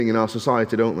in our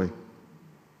society, don't they?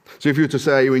 So if you were to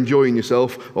say, are you enjoying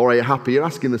yourself or are you happy, you're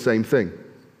asking the same thing.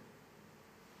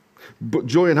 But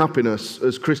joy and happiness,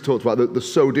 as Chris talked about, they're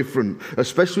so different,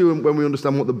 especially when we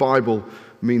understand what the Bible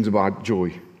means about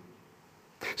joy.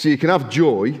 So you can have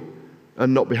joy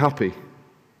and not be happy.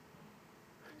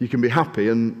 You can be happy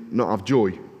and not have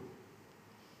joy.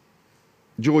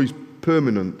 Joy's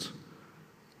permanent.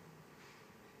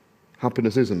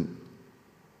 Happiness isn't.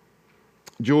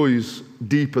 Joy's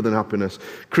deeper than happiness.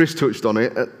 Chris touched on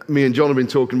it. Me and John have been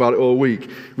talking about it all week.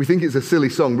 We think it's a silly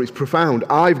song, but it's profound.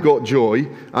 I've got joy,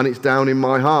 and it's down in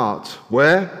my heart.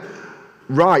 Where?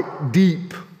 Right,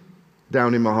 deep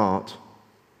down in my heart.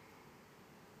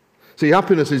 See,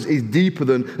 happiness is deeper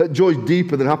than, joy's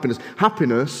deeper than happiness.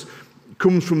 Happiness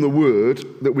comes from the word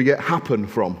that we get happen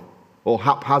from, or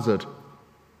haphazard.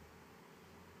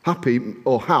 Happy,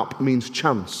 or hap, means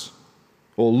chance,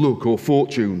 or luck, or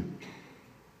fortune.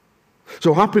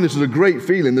 So happiness is a great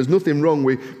feeling. There's nothing wrong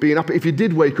with being happy. If you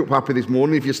did wake up happy this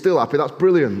morning, if you're still happy, that's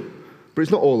brilliant. But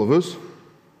it's not all of us.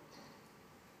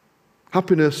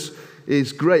 Happiness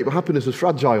is great, but happiness is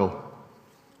fragile.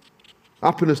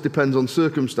 Happiness depends on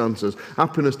circumstances.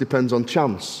 Happiness depends on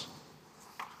chance.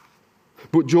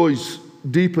 But joy's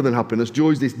deeper than happiness.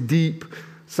 Joy's this deep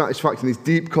satisfaction, this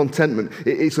deep contentment.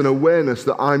 It's an awareness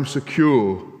that I'm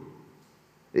secure.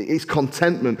 It's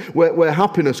contentment. Where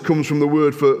happiness comes from the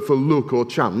word for luck or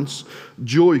chance,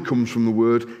 joy comes from the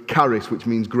word charis, which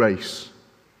means grace.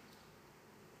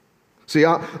 See,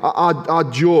 our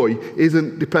joy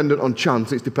isn't dependent on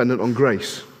chance, it's dependent on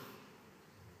grace.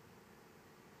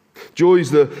 Joy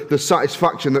is the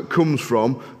satisfaction that comes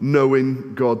from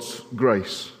knowing God's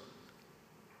grace.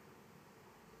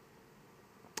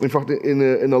 In fact,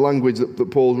 in the language that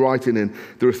Paul's writing in,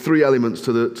 there are three elements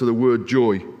to the word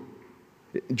joy.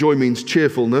 Joy means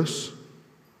cheerfulness,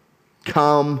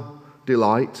 calm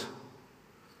delight,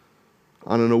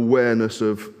 and an awareness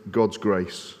of God's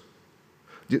grace.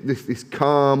 This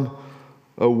calm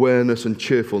awareness and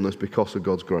cheerfulness because of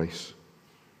God's grace.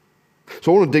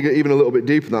 So I want to dig even a little bit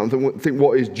deeper than that and think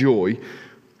what is joy?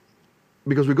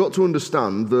 Because we've got to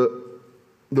understand that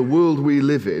the world we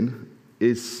live in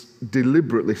is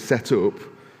deliberately set up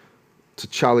to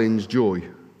challenge joy.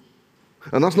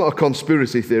 And that's not a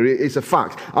conspiracy theory, it's a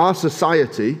fact. Our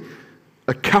society,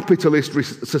 a capitalist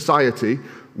society,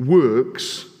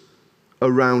 works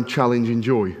around challenging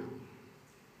joy.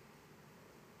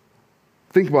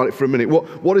 Think about it for a minute.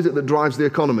 What is it that drives the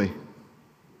economy?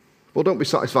 Well, don't be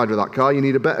satisfied with that car, you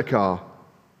need a better car.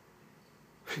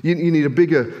 You need a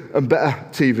bigger and better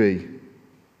TV.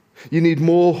 You need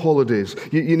more holidays.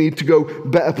 You need to go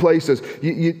better places.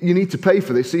 You need to pay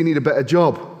for this, so you need a better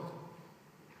job.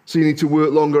 So you need to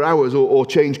work longer hours or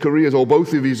change careers, or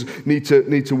both of you need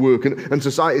to work. And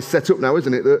society is set up now,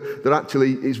 isn't it, that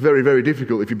actually it's very, very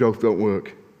difficult if you both don't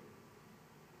work.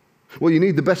 Well, you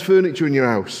need the best furniture in your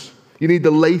house. You need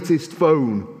the latest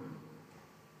phone.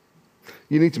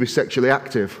 You need to be sexually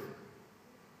active.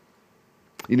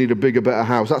 You need a bigger, better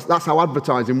house. That's how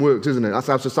advertising works, isn't it? That's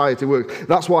how society works.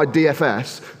 That's why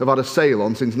DFS have had a sale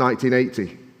on since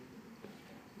 1980.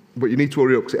 But you need to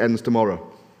hurry up because it ends tomorrow.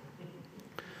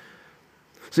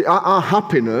 See, our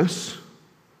happiness,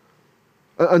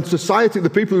 and society, the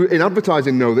people who in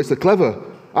advertising know this, they're clever.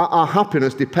 Our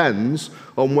happiness depends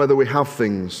on whether we have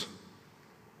things,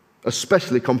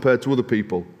 especially compared to other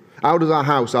people. How does our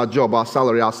house, our job, our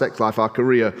salary, our sex life, our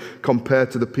career compare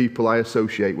to the people I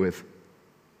associate with?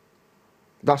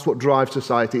 That's what drives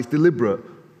society. It's deliberate.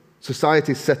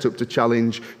 Society is set up to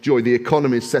challenge joy. The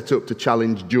economy is set up to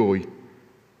challenge joy.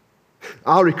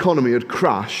 Our economy would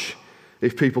crash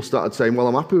if people started saying, well,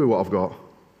 I'm happy with what I've got.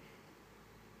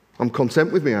 I'm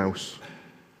content with my house.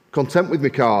 Content with my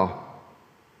car.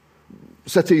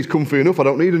 Settee's comfy enough, I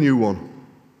don't need a new one.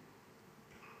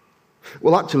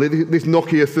 Well, actually, this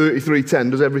Nokia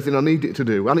 3310 does everything I need it to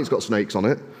do, and it's got snakes on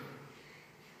it.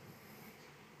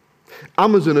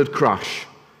 Amazon would crash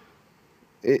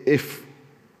if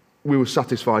we were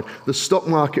satisfied. The stock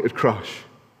market would crash.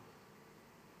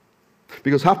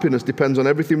 Because happiness depends on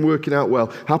everything working out well.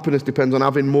 Happiness depends on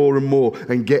having more and more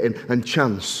and getting and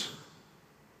chance.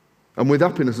 And with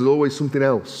happiness, there's always something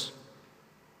else.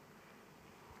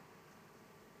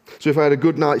 So if I had a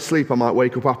good night's sleep, I might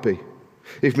wake up happy.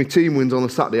 If my team wins on a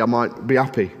Saturday, I might be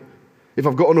happy. If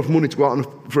I've got enough money to go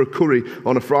out for a curry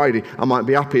on a Friday, I might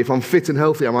be happy. If I'm fit and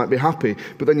healthy, I might be happy.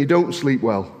 But then you don't sleep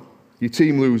well. Your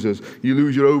team loses. You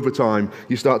lose your overtime.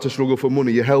 You start to struggle for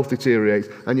money. Your health deteriorates.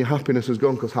 And your happiness is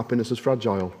gone because happiness is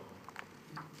fragile.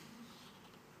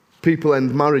 People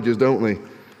end marriages, don't they?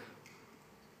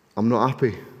 I'm not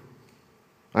happy.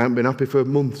 I haven't been happy for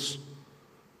months.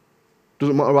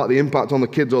 Doesn't matter about the impact on the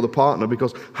kids or the partner,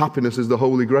 because happiness is the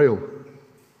holy grail.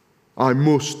 I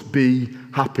must be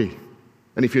happy.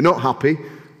 And if you're not happy,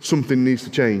 something needs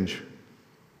to change.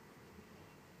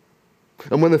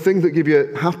 And when the things that give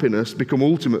you happiness become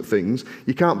ultimate things,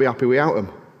 you can't be happy without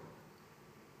them.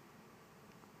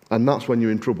 And that's when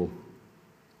you're in trouble.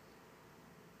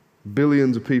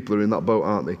 Billions of people are in that boat,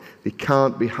 aren't they? They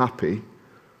can't be happy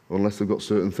unless they've got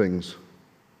certain things.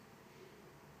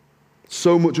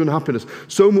 So much unhappiness,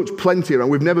 so much plenty around.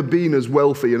 We've never been as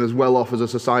wealthy and as well off as a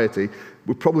society.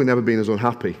 We've probably never been as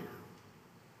unhappy.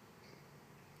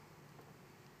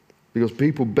 Because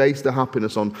people base their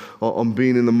happiness on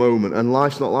being in the moment, and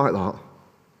life's not like that.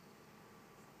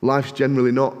 Life's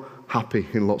generally not happy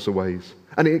in lots of ways.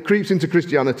 And it creeps into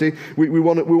Christianity. We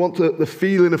want the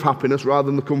feeling of happiness rather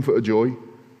than the comfort of joy.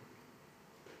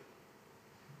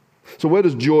 So where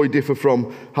does joy differ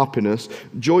from happiness?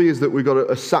 Joy is that we've got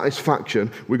a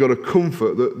satisfaction, we've got a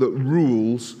comfort that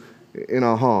rules in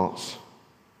our hearts.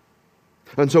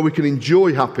 And so we can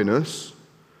enjoy happiness,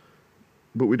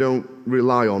 but we don't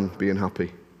rely on being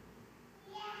happy.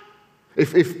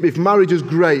 If marriage is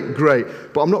great,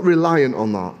 but I'm not reliant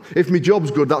on that. If my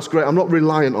job's good, that's great, I'm not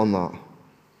reliant on that.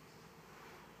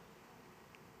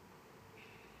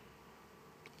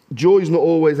 Joy is not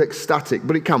always ecstatic,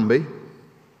 but it can be.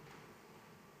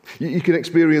 You can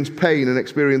experience pain and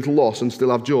experience loss and still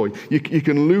have joy. You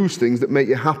can lose things that make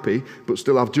you happy, but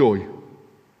still have joy.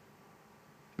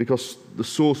 Because the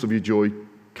source of your joy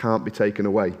can't be taken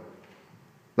away.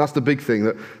 That's the big thing,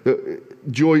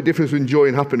 that joy, difference between joy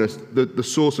and happiness, the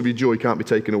source of your joy can't be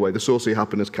taken away. The source of your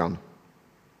happiness can.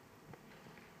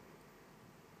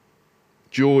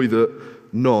 Joy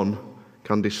that none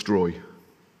can destroy.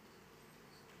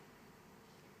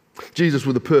 Jesus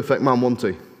was the perfect man,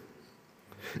 wasn't he?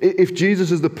 If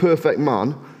Jesus is the perfect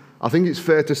man, I think it's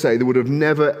fair to say there would have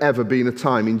never, ever been a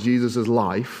time in Jesus'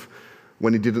 life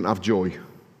when he didn't have joy.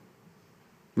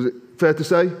 Was it fair to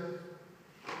say?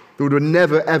 There would have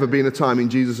never, ever been a time in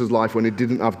Jesus' life when he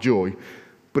didn't have joy.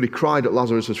 But he cried at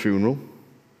Lazarus' funeral.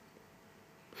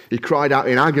 He cried out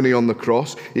in agony on the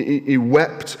cross. He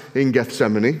wept in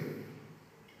Gethsemane.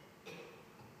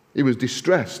 He was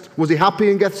distressed. Was he happy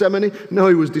in Gethsemane? No,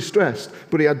 he was distressed,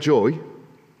 but he had joy.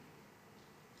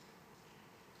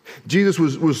 Jesus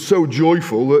was so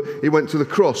joyful that he went to the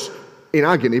cross in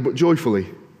agony, but joyfully,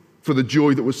 for the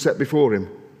joy that was set before him.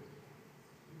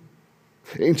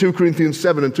 In 2 Corinthians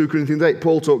 7 and 2 Corinthians 8,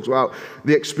 Paul talks about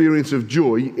the experience of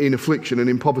joy in affliction and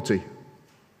in poverty.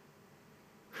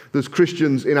 There's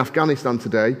Christians in Afghanistan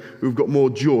today who've got more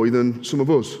joy than some of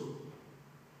us.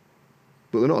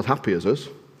 But they're not as happy as us.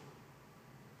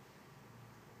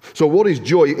 So what is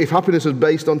joy? If happiness is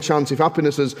based on chance, if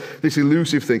happiness is this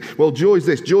elusive thing, well, joy is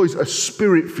this. Joy is a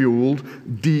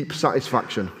spirit-fueled, deep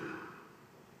satisfaction.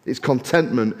 It's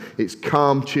contentment, it's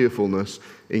calm cheerfulness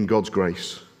in God's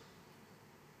grace.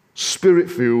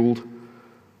 Spirit-fueled,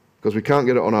 because we can't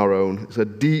get it on our own. It's a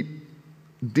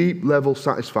deep level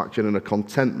satisfaction and a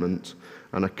contentment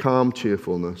and a calm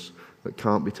cheerfulness that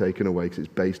can't be taken away because it's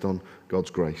based on God's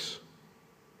grace.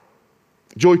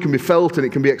 Joy can be felt and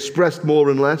it can be expressed more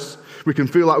and less. We can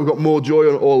feel like we've got more joy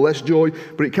or less joy,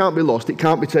 but it can't be lost, it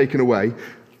can't be taken away,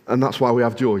 and that's why we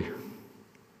have joy.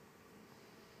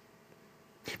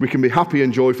 We can be happy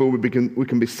and joyful, we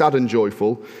can be sad and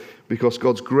joyful, because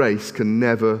God's grace can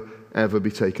never, ever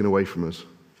be taken away from us.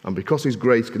 And because His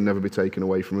grace can never be taken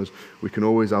away from us, we can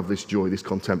always have this joy, this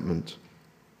contentment.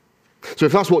 So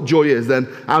if that's what joy is, then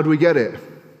how do we get it?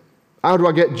 How do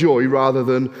I get joy rather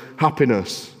than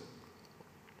happiness?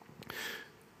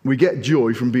 We get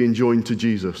joy from being joined to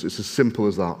Jesus. It's as simple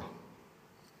as that.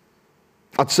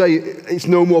 I'd say it's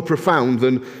no more profound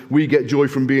than we get joy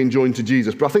from being joined to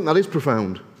Jesus, but I think that is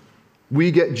profound.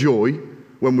 We get joy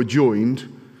when we're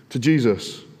joined to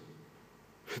Jesus.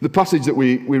 The passage that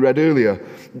we read earlier,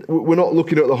 we're not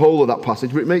looking at the whole of that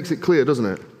passage, but it makes it clear, doesn't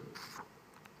it?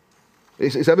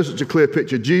 It's ever such a clear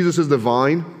picture. Jesus is the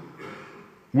vine,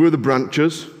 we're the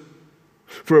branches.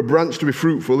 For a branch to be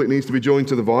fruitful, it needs to be joined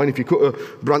to the vine. If you cut a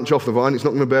branch off the vine, it's not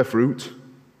going to bear fruit.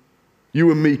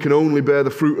 You and me can only bear the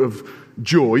fruit of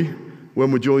joy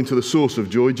when we're joined to the source of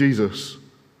joy, Jesus.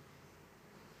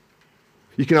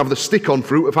 You can have the stick-on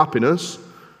fruit of happiness,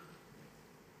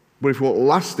 but if we want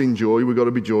lasting joy, we've got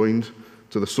to be joined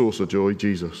to the source of joy,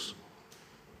 Jesus.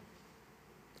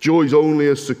 Joy is only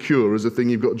as secure as the thing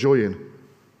you've got joy in.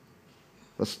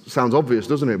 That sounds obvious,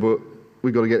 doesn't it? But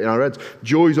we've got to get it in our heads.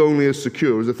 Joy is only as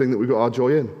secure as the thing that we've got our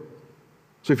joy in.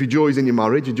 So if your joy is in your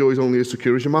marriage, your joy is only as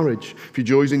secure as your marriage. If your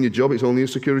joy is in your job, it's only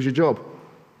as secure as your job.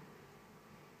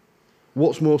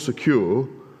 What's more secure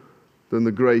than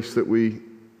the grace that we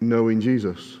knowing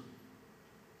Jesus,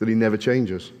 that he never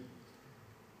changes.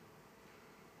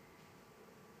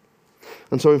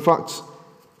 And so in fact,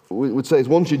 we would say is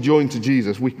once you're joined to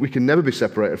Jesus, we can never be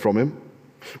separated from him.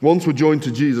 Once we're joined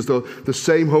to Jesus, the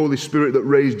same Holy Spirit that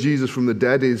raised Jesus from the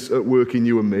dead is at work in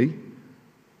you and me.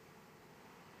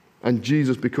 And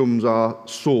Jesus becomes our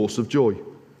source of joy.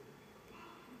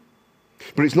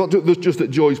 But it's not just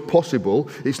that joy is possible.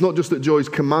 It's not just that joy is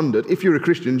commanded. If you're a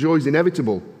Christian, joy is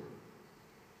inevitable.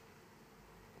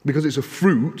 Because it's a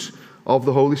fruit of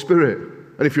the Holy Spirit.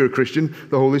 And if you're a Christian,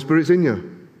 the Holy Spirit's in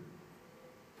you.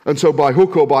 And so by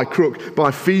hook or by crook, by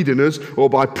feeding us or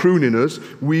by pruning us,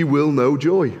 we will know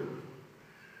joy.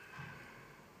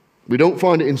 We don't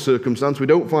find it in circumstance. We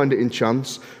don't find it in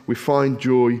chance. We find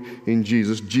joy in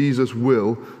Jesus. Jesus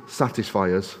will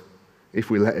satisfy us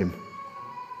if we let him.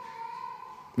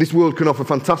 This world can offer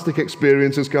fantastic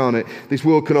experiences, can't it? This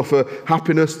world can offer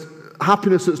happiness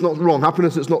that's not wrong,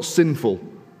 happiness that's not sinful.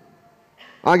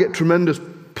 I get tremendous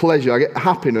pleasure, I get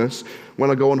happiness when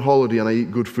I go on holiday and I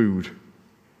eat good food.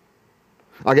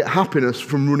 I get happiness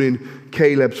from running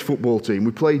Caleb's football team.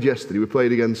 We played yesterday, we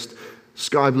played against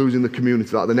Sky Blues in the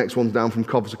community, the next one's down from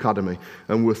Covs Academy,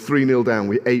 and we're 3-0 down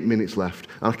with 8 minutes left.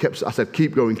 And I said,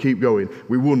 keep going.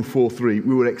 We won 4-3.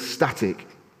 We were ecstatic.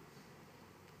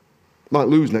 Might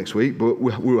lose next week, but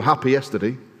we were happy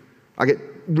yesterday. I get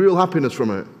real happiness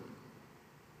from it.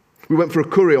 We went for a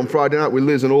curry on Friday night with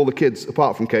Liz and all the kids,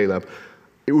 apart from Caleb.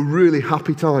 It was a really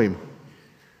happy time.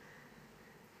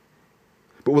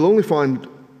 But we'll only find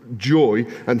joy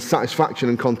and satisfaction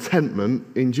and contentment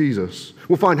in Jesus.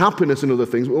 We'll find happiness in other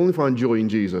things, but we'll only find joy in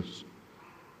Jesus.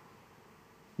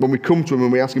 When we come to him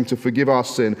and we ask him to forgive our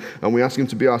sin and we ask him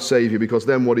to be our Saviour, because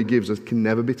then what he gives us can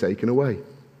never be taken away.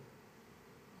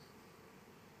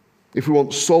 If we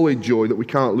want solid joy that we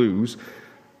can't lose,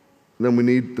 then we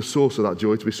need the source of that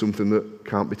joy to be something that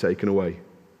can't be taken away.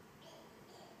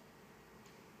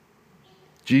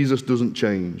 Jesus doesn't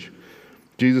change.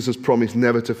 Jesus has promised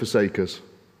never to forsake us.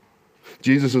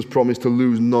 Jesus has promised to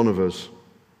lose none of us.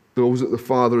 Those that the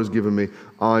Father has given me,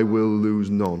 I will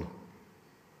lose none.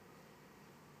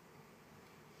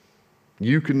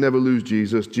 You can never lose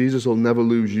Jesus. Jesus will never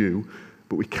lose you.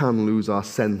 But we can lose our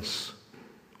sense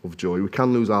of joy. We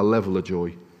can lose our level of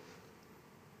joy.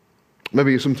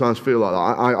 Maybe you sometimes feel like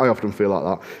that. I often feel like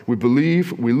that. We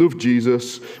believe, we love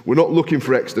Jesus. We're not looking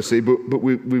for ecstasy, but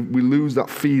we lose that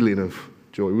feeling of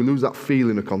joy. We lose that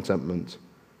feeling of contentment.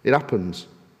 It happens.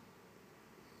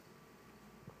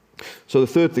 So the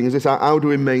third thing is this: how do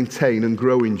we maintain and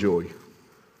grow in joy?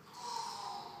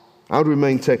 How do we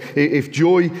maintain? If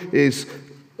joy is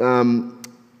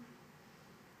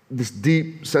this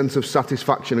deep sense of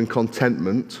satisfaction and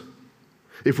contentment,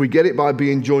 if we get it by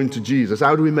being joined to Jesus,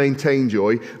 how do we maintain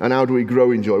joy and how do we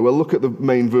grow in joy? Well, look at the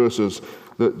main verses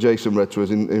that Jason read to us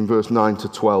in verse 9 to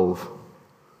 12.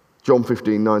 John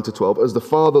 15, 9 to 12. As the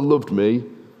Father loved me,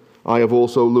 I have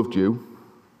also loved you.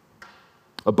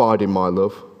 Abide in my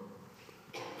love.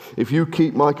 If you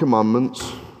keep my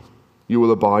commandments, you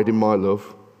will abide in my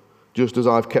love, just as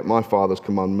I've kept my Father's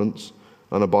commandments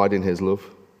and abide in his love.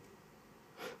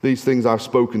 These things I've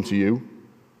spoken to you,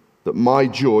 that my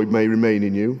joy may remain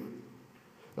in you,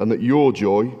 and that your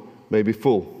joy may be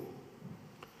full.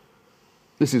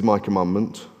 This is my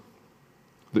commandment,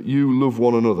 that you love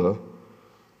one another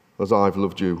as I've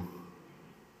loved you.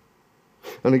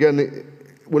 And again,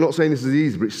 we're not saying this is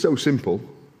easy, but it's so simple.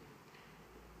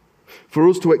 For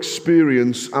us to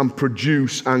experience and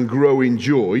produce and grow in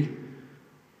joy,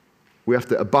 we have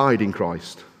to abide in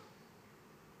Christ.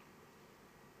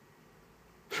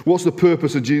 What's the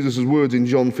purpose of Jesus' words in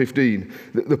John 15?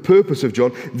 The purpose of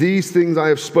John, these things I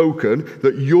have spoken,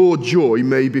 that your joy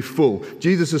may be full.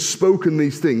 Jesus has spoken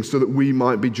these things so that we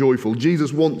might be joyful.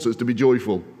 Jesus wants us to be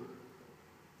joyful.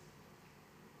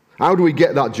 How do we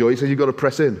get that joy? He says you've got to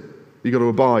press in. You've got to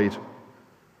abide.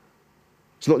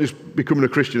 It's not just becoming a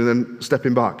Christian and then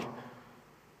stepping back.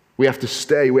 We have to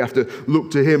stay. We have to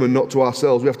look to him and not to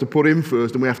ourselves. We have to put him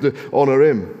first and we have to honour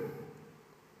him.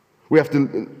 We have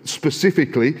to,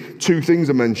 specifically, two things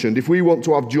are mentioned. If we want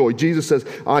to have joy, Jesus says,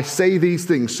 I say these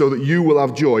things so that you will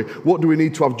have joy. What do we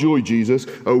need to have joy, Jesus?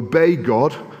 Obey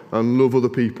God and love other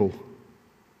people.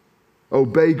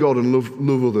 Obey God and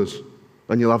love others,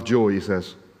 and you'll have joy, he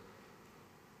says.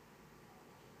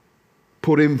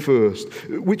 Put him first.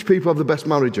 Which people have the best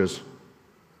marriages?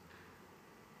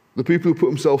 The people who put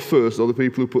themselves first or the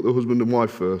people who put the husband and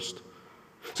wife first?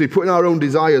 See, putting our own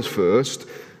desires first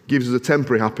gives us a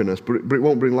temporary happiness, but it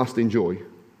won't bring lasting joy.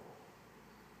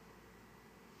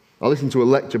 I listened to a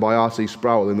lecture by R.C.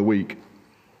 Sproul in the week,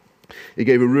 He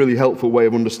gave a really helpful way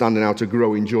of understanding how to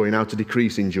grow in joy and how to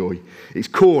decrease in joy. It's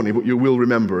corny, but you will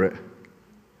remember it.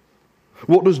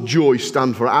 What does joy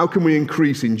stand for? How can we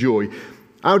increase in joy?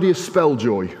 How do you spell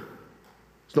joy?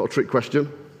 It's not a trick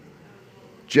question.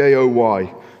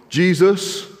 J-O-Y.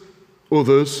 Jesus,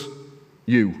 others,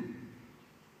 you.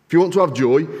 If you want to have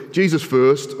joy, Jesus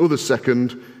first, others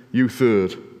second, you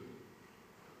third.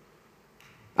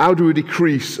 How do we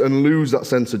decrease and lose that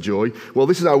sense of joy? Well,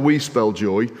 this is how we spell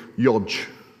joy. Yodge.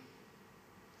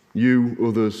 You,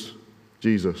 others,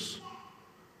 Jesus.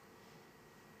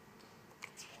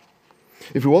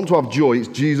 If we want to have joy, it's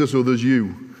Jesus, others,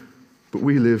 you. But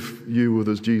we live you,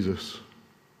 others, Jesus.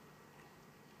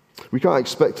 We can't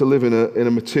expect to live in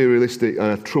a materialistic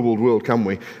and a troubled world, can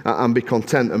we? And be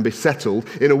content and be settled.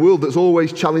 In a world that's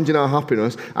always challenging our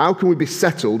happiness, how can we be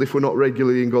settled if we're not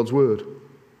regularly in God's Word?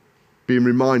 Being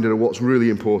reminded of what's really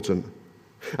important.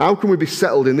 How can we be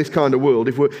settled in this kind of world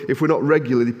if we're not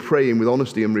regularly praying with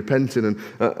honesty and repenting and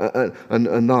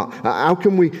that? How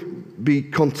can we be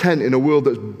content in a world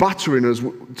that's battering us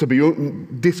to be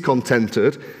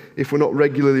discontented if we're not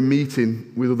regularly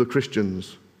meeting with other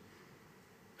Christians?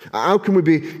 How can we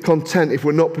be content if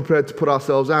we're not prepared to put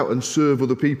ourselves out and serve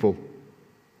other people?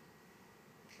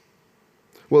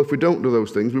 Well, if we don't do those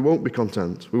things, we won't be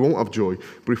content. We won't have joy.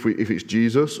 But if it's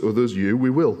Jesus, others, you, we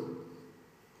will.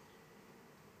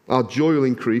 Our joy will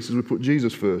increase as we put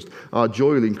Jesus first. Our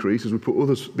joy will increase as we put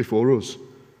others before us.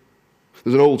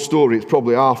 There's an old story, it's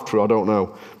probably half true, I don't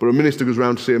know. But a minister goes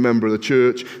round to see a member of the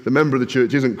church. The member of the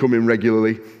church isn't coming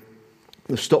regularly.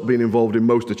 They've stopped being involved in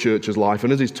most of the church's life.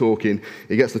 And as he's talking,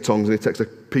 he gets the tongs and he takes a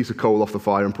piece of coal off the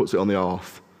fire and puts it on the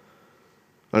hearth.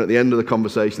 And at the end of the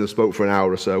conversation, they spoke for an hour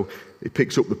or so, he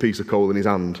picks up the piece of coal in his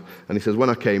hand and he says, when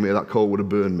I came here, that coal would have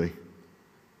burned me.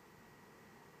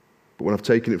 But when I've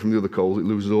taken it from the other coals, it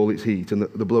loses all its heat. And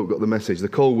the bloke got the message. The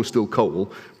coal was still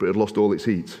coal, but it had lost all its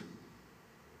heat.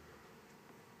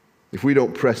 If we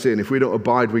don't press in, if we don't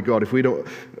abide with God, if we don't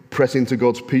press into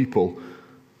God's people,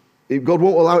 God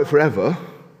won't allow it forever,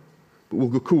 but we'll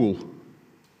go cool.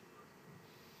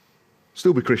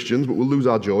 Still be Christians, but we'll lose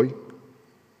our joy.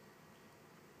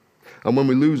 And when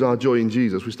we lose our joy in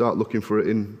Jesus, we start looking for it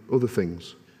in other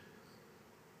things.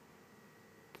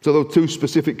 So those two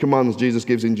specific commands Jesus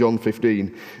gives in John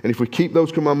 15, and if we keep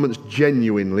those commandments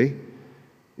genuinely,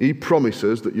 he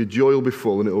promises that your joy will be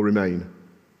full and it will remain.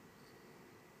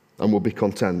 And we'll be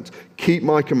content. Keep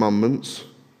my commandments,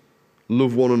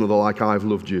 love one another like I've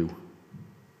loved you.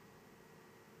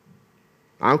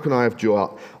 How can I have joy?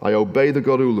 I obey the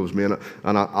God who loves me, and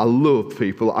I love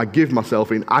people. I give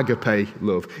myself in agape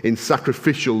love, in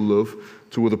sacrificial love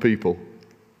to other people.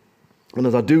 And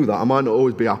as I do that, I might not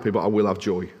always be happy, but I will have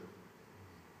joy.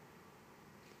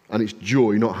 And it's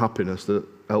joy, not happiness, that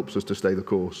helps us to stay the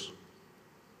course.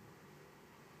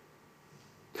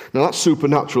 Now that's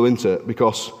supernatural, isn't it?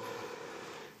 Because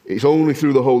it's only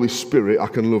through the Holy Spirit I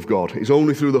can love God. It's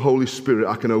only through the Holy Spirit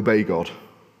I can obey God.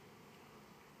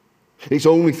 It's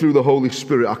only through the Holy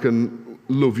Spirit I can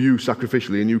love you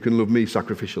sacrificially and you can love me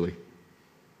sacrificially.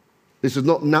 This is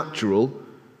not natural,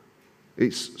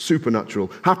 it's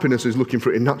supernatural. Happiness is looking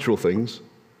for it in natural things.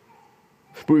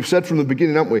 But we've said from the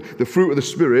beginning, haven't we, the fruit of the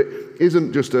Spirit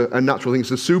isn't just a natural thing,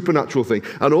 it's a supernatural thing.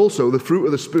 And also the fruit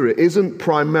of the Spirit isn't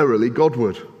primarily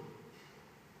Godward.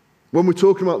 When we're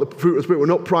talking about the fruit of the Spirit, we're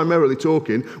not primarily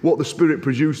talking what the Spirit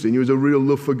produces in you is a real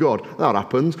love for God. That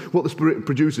happens. What the Spirit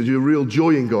produces is a real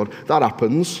joy in God. That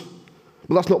happens.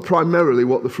 But that's not primarily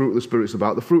what the fruit of the Spirit is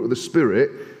about. The fruit of the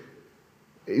Spirit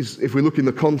is, if we look in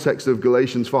the context of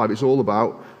Galatians 5, it's all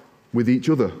about with each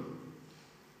other.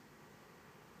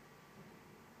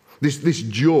 This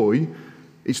joy,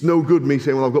 it's no good me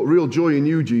saying, well, I've got real joy in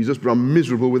you, Jesus, but I'm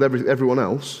miserable with everyone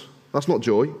else. That's not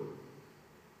joy.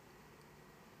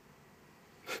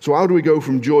 So how do we go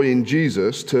from joy in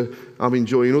Jesus to having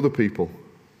joy in other people?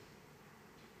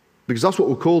 Because that's what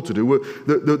we're called to do.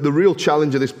 The real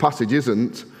challenge of this passage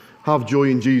isn't have joy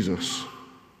in Jesus.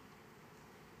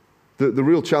 The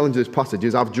real challenge of this passage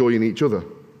is have joy in each other.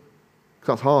 Because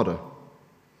that's harder.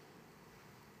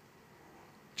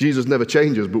 Jesus never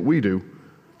changes, but we do.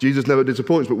 Jesus never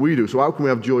disappoints, but we do. So how can we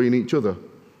have joy in each other?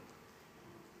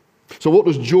 So what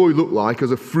does joy look like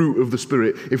as a fruit of the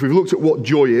Spirit? If we've looked at what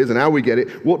joy is and how we get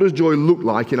it, what does joy look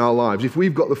like in our lives? If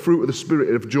we've got the fruit of the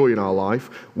Spirit of joy in our life,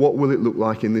 what will it look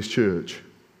like in this church?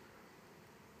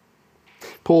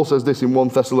 Paul says this in 1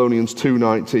 Thessalonians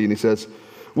 2:19. He says,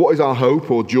 what is our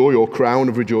hope or joy or crown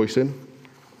of rejoicing?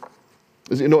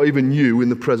 Is it not even you in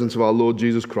the presence of our Lord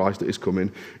Jesus Christ that is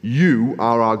coming? You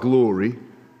are our glory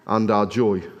and our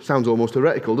joy. Sounds almost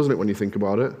heretical, doesn't it, when you think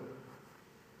about it?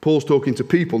 Paul's talking to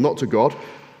people, not to God.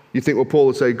 You think, well, Paul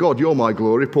would say, God, you're my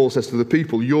glory. Paul says to the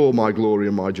people, you're my glory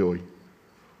and my joy.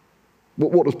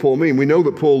 What does Paul mean? We know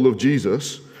that Paul loved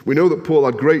Jesus. We know that Paul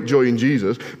had great joy in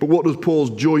Jesus. But what does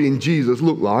Paul's joy in Jesus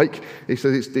look like? He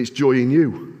says it's joy in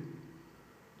you.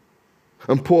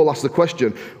 And Paul asks the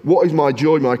question, what is my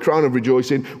joy, my crown of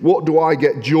rejoicing? What do I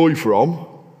get joy from?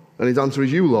 And his answer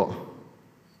is you lot.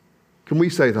 Can we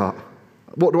say that?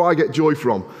 What do I get joy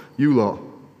from? You lot.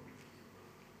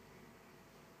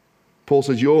 Paul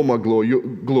says, you're my glory,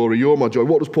 you're my joy.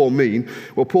 What does Paul mean?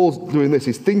 Well, Paul's doing this.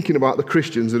 He's thinking about the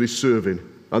Christians that he's serving.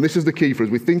 And this is the key for us.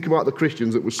 We think about the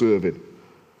Christians that we're serving.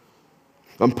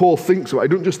 And Paul thinks about it. He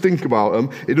doesn't just think about them.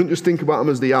 He doesn't just think about them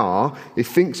as they are. He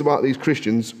thinks about these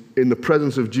Christians in the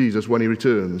presence of Jesus when he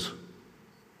returns.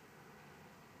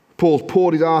 Paul's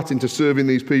poured his heart into serving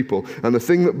these people. And the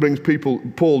thing that brings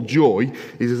Paul joy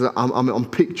is that I'm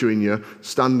picturing you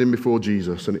standing before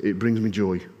Jesus, and it brings me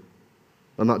joy.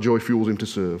 And that joy fuels him to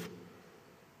serve.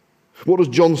 What does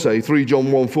John say? 3 John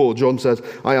 1:4. John says,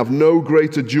 I have no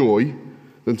greater joy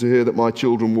than to hear that my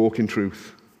children walk in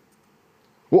truth.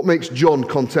 What makes John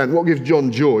content? What gives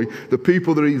John joy? The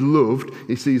people that he's loved,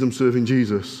 he sees them serving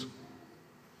Jesus.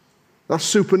 That's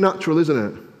supernatural, isn't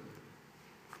it?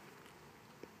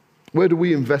 Where do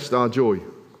we invest our joy?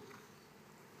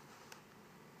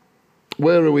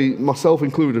 Where are we, myself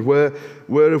included, where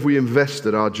have we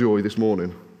invested our joy this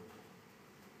morning?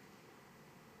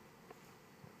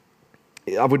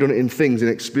 Have we done it in things, in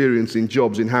experience, in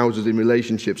jobs, in houses, in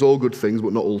relationships? All good things,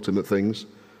 but not ultimate things.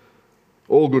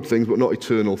 All good things, but not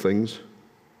eternal things.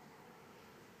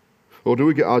 Or do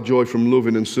we get our joy from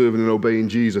loving and serving and obeying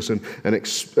Jesus and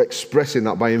expressing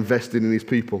that by investing in his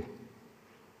people?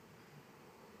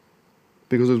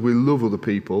 Because as we love other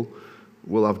people,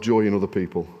 we'll have joy in other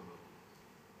people.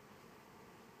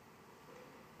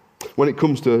 When it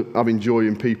comes to having joy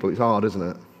in people, it's hard, isn't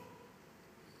it?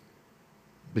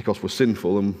 Because we're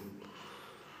sinful and,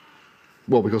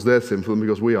 well, because they're sinful and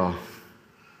because we are.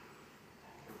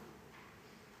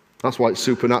 That's why it's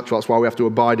supernatural. That's why we have to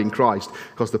abide in Christ,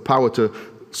 because the power to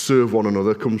serve one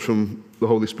another comes from the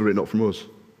Holy Spirit, not from us.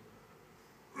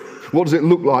 What does it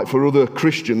look like for other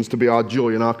Christians to be our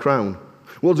joy and our crown?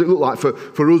 What does it look like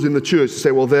for us in the church to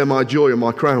say, well, they're my joy and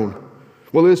my crown?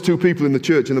 Well, there's two people in the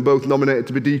church and they're both nominated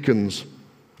to be deacons.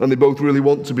 And they both really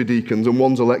want to be deacons, and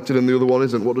one's elected and the other one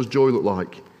isn't. What does joy look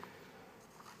like?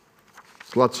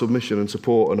 Glad submission and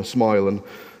support and a smile, and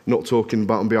not talking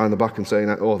about them behind the back and saying,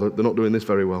 oh, they're not doing this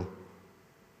very well.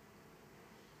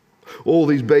 All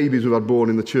these babies we've had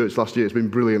born in the church last year, it's been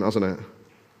brilliant, hasn't it?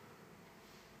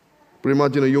 But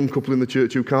imagine a young couple in the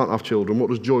church who can't have children.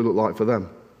 What does joy look like for them?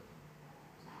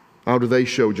 How do they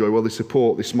show joy? Well, they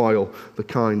support, they smile, they're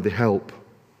kind, they help.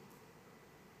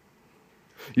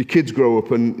 Your kids grow up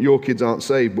and your kids aren't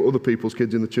saved, but other people's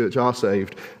kids in the church are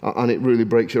saved, and it really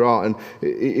breaks your heart. And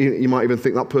you might even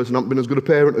think that person hasn't been as good a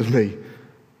parent as me.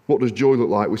 What does joy look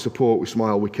like? We support, we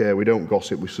smile, we care, we don't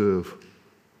gossip, we serve.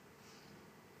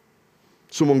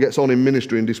 Someone gets on in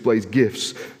ministry and displays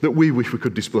gifts that we wish we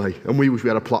could display, and we wish we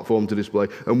had a platform to display,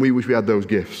 and we wish we had those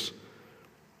gifts.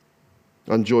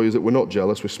 And joy is that we're not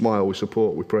jealous, we smile, we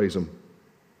support, we praise them.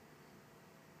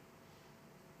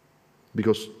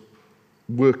 Because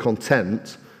we're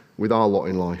content with our lot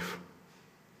in life.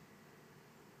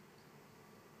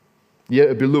 Yeah,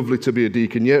 it'd be lovely to be a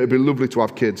deacon. Yeah, it'd be lovely to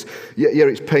have kids. Yeah,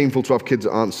 it's painful to have kids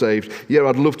that aren't saved. Yeah,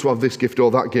 I'd love to have this gift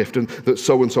or that gift and that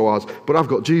so-and-so has. But I've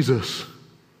got Jesus.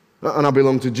 And I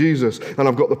belong to Jesus. And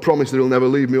I've got the promise that he'll never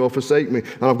leave me or forsake me.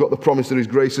 And I've got the promise that his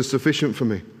grace is sufficient for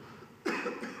me.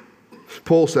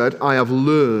 Paul said, I have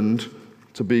learned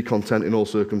to be content in all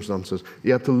circumstances. He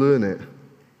had to learn it. It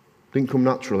didn't come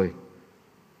naturally.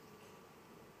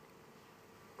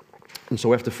 And so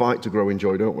we have to fight to grow in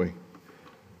joy, don't we?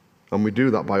 And we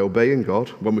do that by obeying God.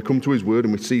 When we come to his word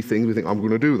and we see things, we think, I'm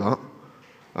going to do that.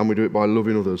 And we do it by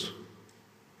loving others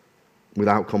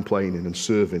without complaining and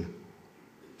serving.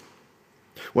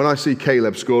 When I see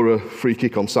Caleb score a free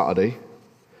kick on Saturday,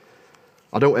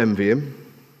 I don't envy him.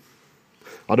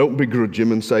 I don't begrudge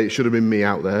him and say it should have been me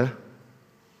out there.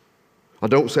 I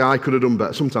don't say I could have done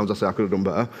better. Sometimes I say I could have done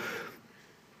better.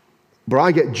 But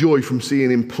I get joy from seeing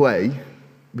him play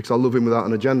because I love him without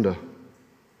an agenda.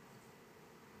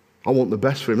 I want the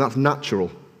best for him. That's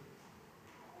natural.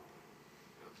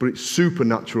 But it's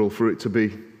supernatural for it to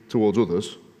be towards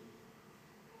others.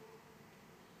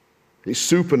 It's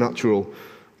supernatural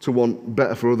to want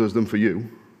better for others than for you.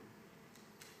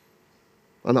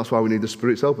 And that's why we need the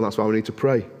Spirit's help, and that's why we need to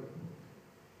pray.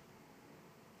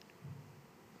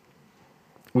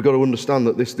 We've got to understand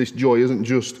that this joy isn't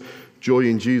just joy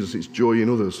in Jesus, it's joy in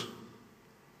others.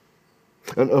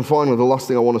 And finally, the last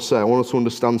thing I want to say, I want us to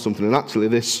understand something. And actually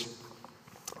this,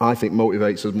 I think,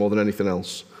 motivates us more than anything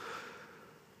else.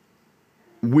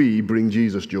 We bring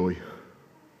Jesus joy.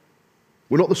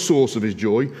 We're not the source of his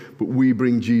joy, but we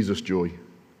bring Jesus joy.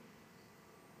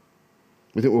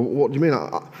 We think, well, what do you mean?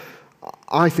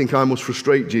 I think I must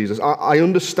frustrate Jesus. I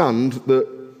understand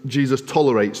that Jesus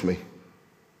tolerates me.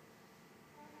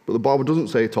 But the Bible doesn't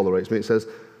say he tolerates me. It says,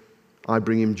 I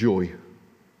bring him joy.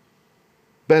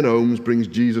 Ben Holmes brings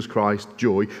Jesus Christ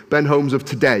joy. Ben Holmes of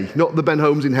today, not the Ben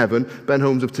Holmes in heaven. Ben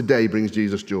Holmes of today brings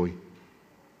Jesus joy. It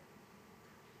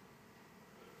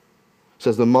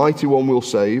says, the mighty one will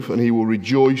save, and he will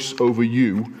rejoice over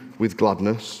you with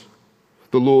gladness.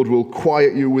 The Lord will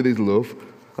quiet you with his love,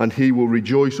 and he will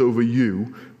rejoice over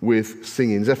you with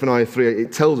singing. Zephaniah 3:8,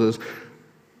 it tells us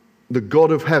the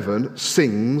God of heaven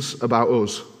sings about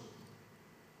us.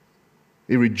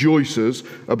 He rejoices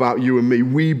about you and me.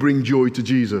 We bring joy to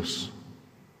Jesus.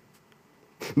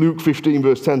 Luke 15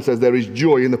 verse 10 says, there is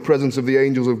joy in the presence of the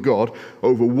angels of God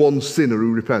over one sinner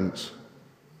who repents.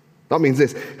 That means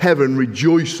this, heaven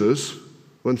rejoices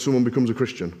when someone becomes a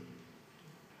Christian.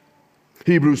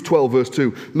 Hebrews 12 verse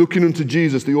 2, looking unto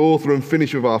Jesus, the author and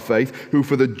finisher of our faith, who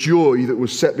for the joy that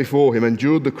was set before him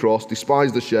endured the cross,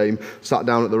 despised the shame, sat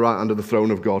down at the right hand of the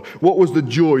throne of God. What was the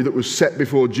joy that was set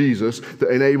before Jesus that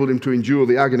enabled him to endure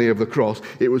the agony of the cross?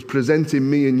 It was presenting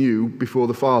me and you before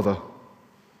the Father.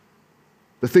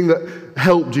 The thing that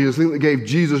helped Jesus, the thing that gave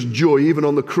Jesus joy even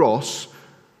on the cross,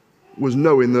 was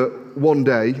knowing that one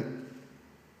day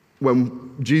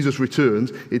when Jesus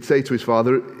returns, he'd say to his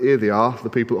Father, here they are,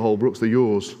 the people at Holbrooks, they're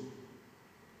yours. Do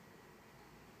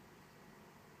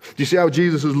you see how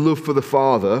Jesus' love for the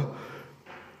Father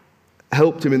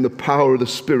helped him in the power of the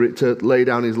Spirit to lay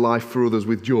down his life for others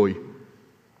with joy?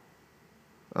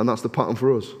 And that's the pattern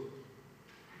for us.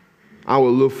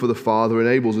 Our love for the Father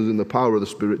enables us in the power of the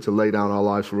Spirit to lay down our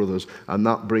lives for others, and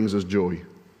that brings us joy.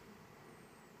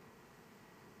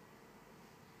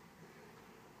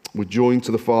 We're joined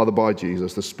to the Father by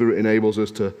Jesus. The Spirit enables us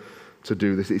to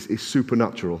do this. It's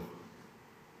supernatural.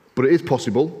 But it is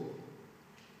possible.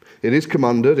 It is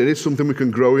commanded. It is something we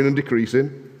can grow in and decrease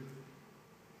in.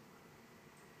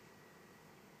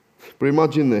 But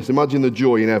imagine this. Imagine the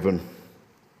joy in heaven.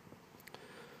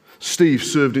 Steve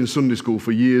served in Sunday school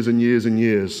for years and years and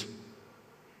years.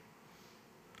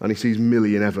 And he sees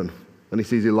Millie in heaven. And he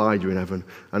sees Elijah in heaven.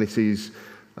 And he sees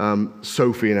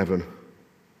Sophie in heaven.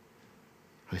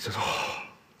 And he says, oh,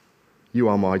 you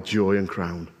are my joy and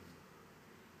crown.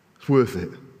 It's worth it.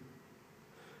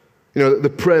 You know, the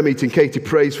prayer meeting, Katie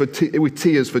prays with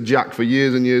tears for Jack for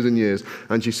years and years and years,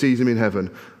 and she sees him in heaven.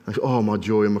 And she says, oh, my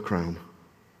joy and my crown.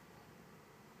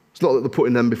 It's not that they're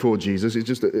putting them before Jesus, it's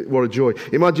just, what a joy.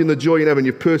 Imagine the joy in heaven,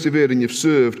 you've persevered and you've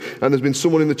served, and there's been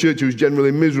someone in the church who's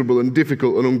generally miserable and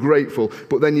difficult and ungrateful,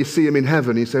 but then you see him in heaven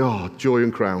and you say, oh, joy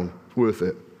and crown, it's worth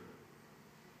it.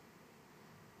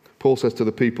 Paul says to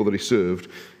the people that he served,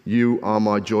 you are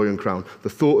my joy and crown.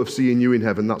 The thought of seeing you in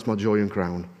heaven, that's my joy and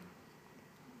crown.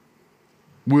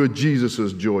 We're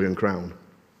Jesus' joy and crown.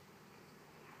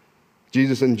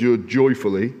 Jesus endured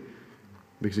joyfully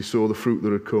because he saw the fruit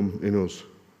that had come in us.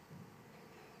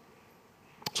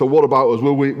 So what about us?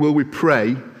 Will we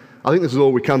pray? I think this is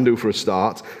all we can do for a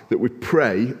start, that we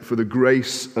pray for the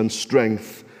grace and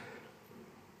strength,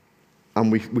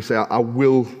 and we say, I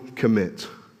will commit.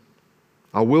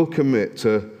 I will commit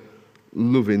to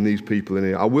loving these people in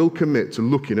here. I will commit to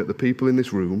looking at the people in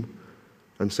this room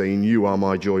and saying, you are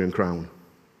my joy and crown.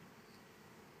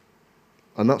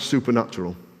 And that's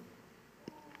supernatural.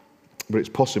 But it's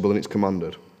possible and it's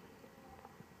commanded.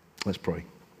 Let's pray.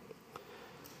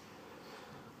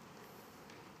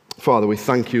 Father, we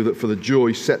thank you that for the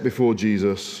joy set before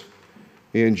Jesus,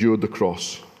 he endured the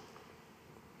cross.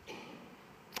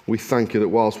 We thank you that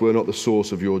whilst we're not the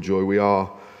source of your joy,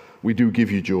 we do give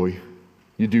you joy.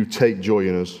 You do take joy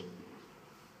in us.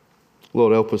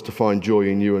 Lord, help us to find joy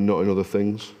in you and not in other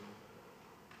things.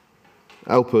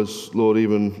 Help us, Lord,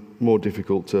 even more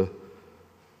difficult to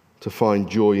find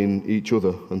joy in each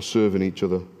other and serving each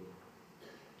other.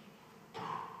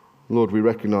 Lord, we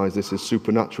recognize this is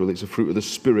supernatural. It's a fruit of the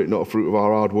Spirit, not a fruit of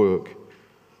our hard work.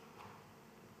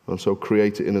 And so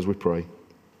create it in us, we pray.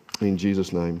 In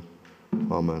Jesus' name,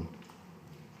 amen.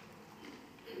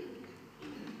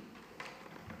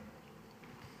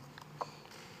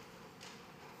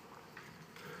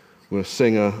 We're going to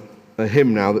sing a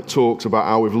hymn now that talks about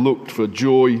how we've looked for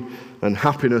joy and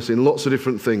happiness in lots of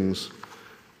different things,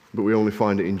 but we only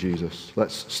find it in Jesus.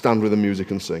 Let's stand with the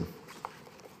music and sing.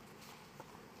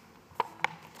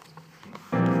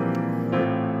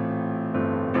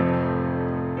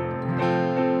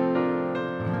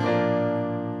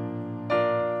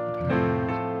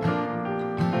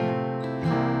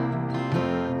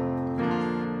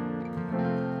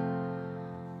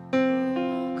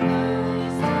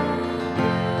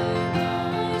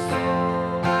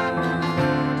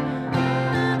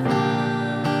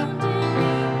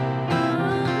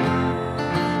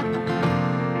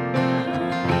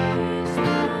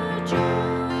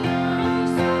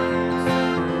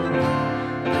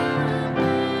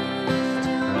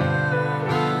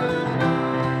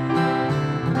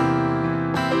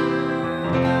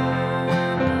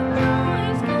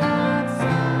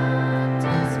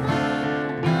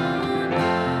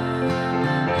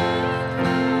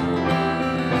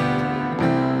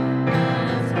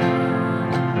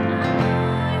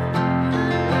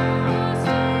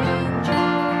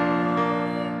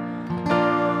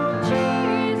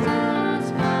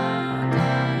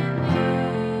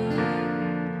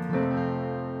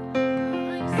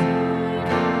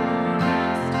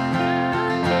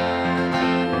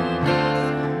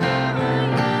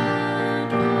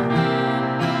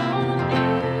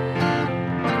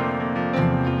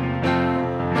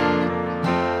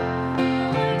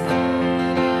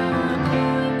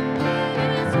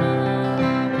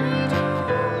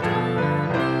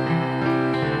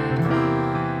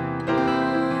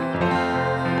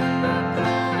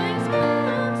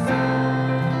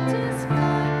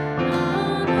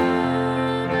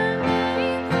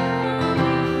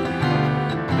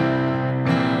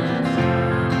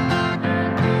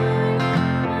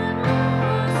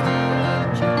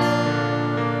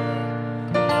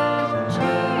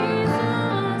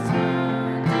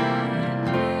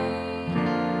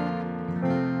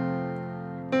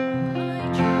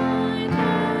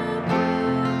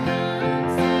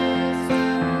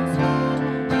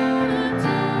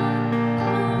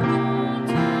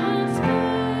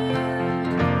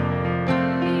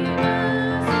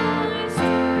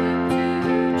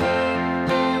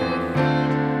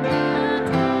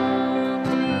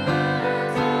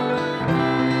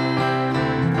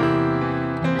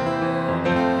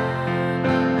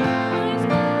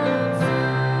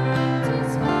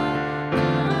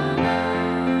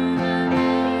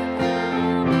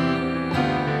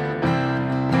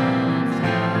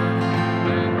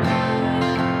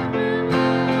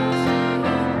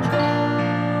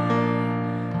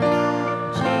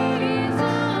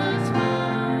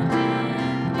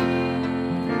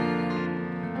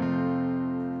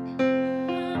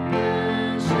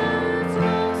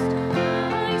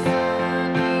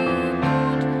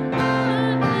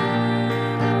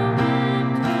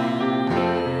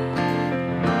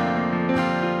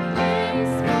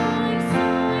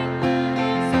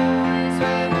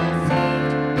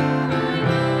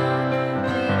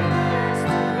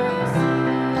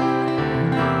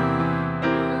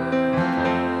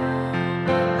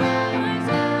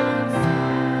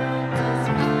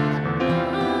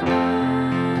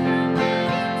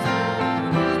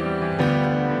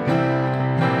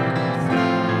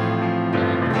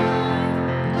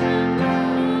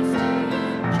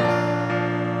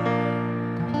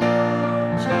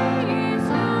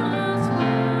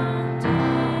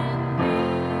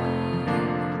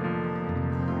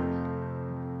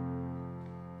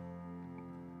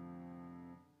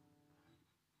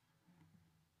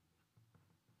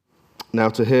 Now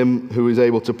to him who is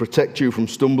able to protect you from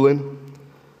stumbling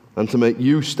and to make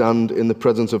you stand in the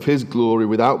presence of his glory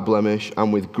without blemish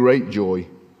and with great joy,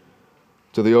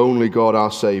 to the only God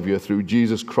our Saviour, through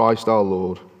Jesus Christ our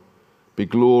Lord, be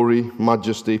glory,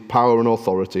 majesty, power and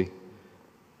authority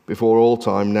before all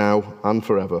time, now and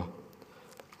forever.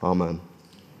 Amen.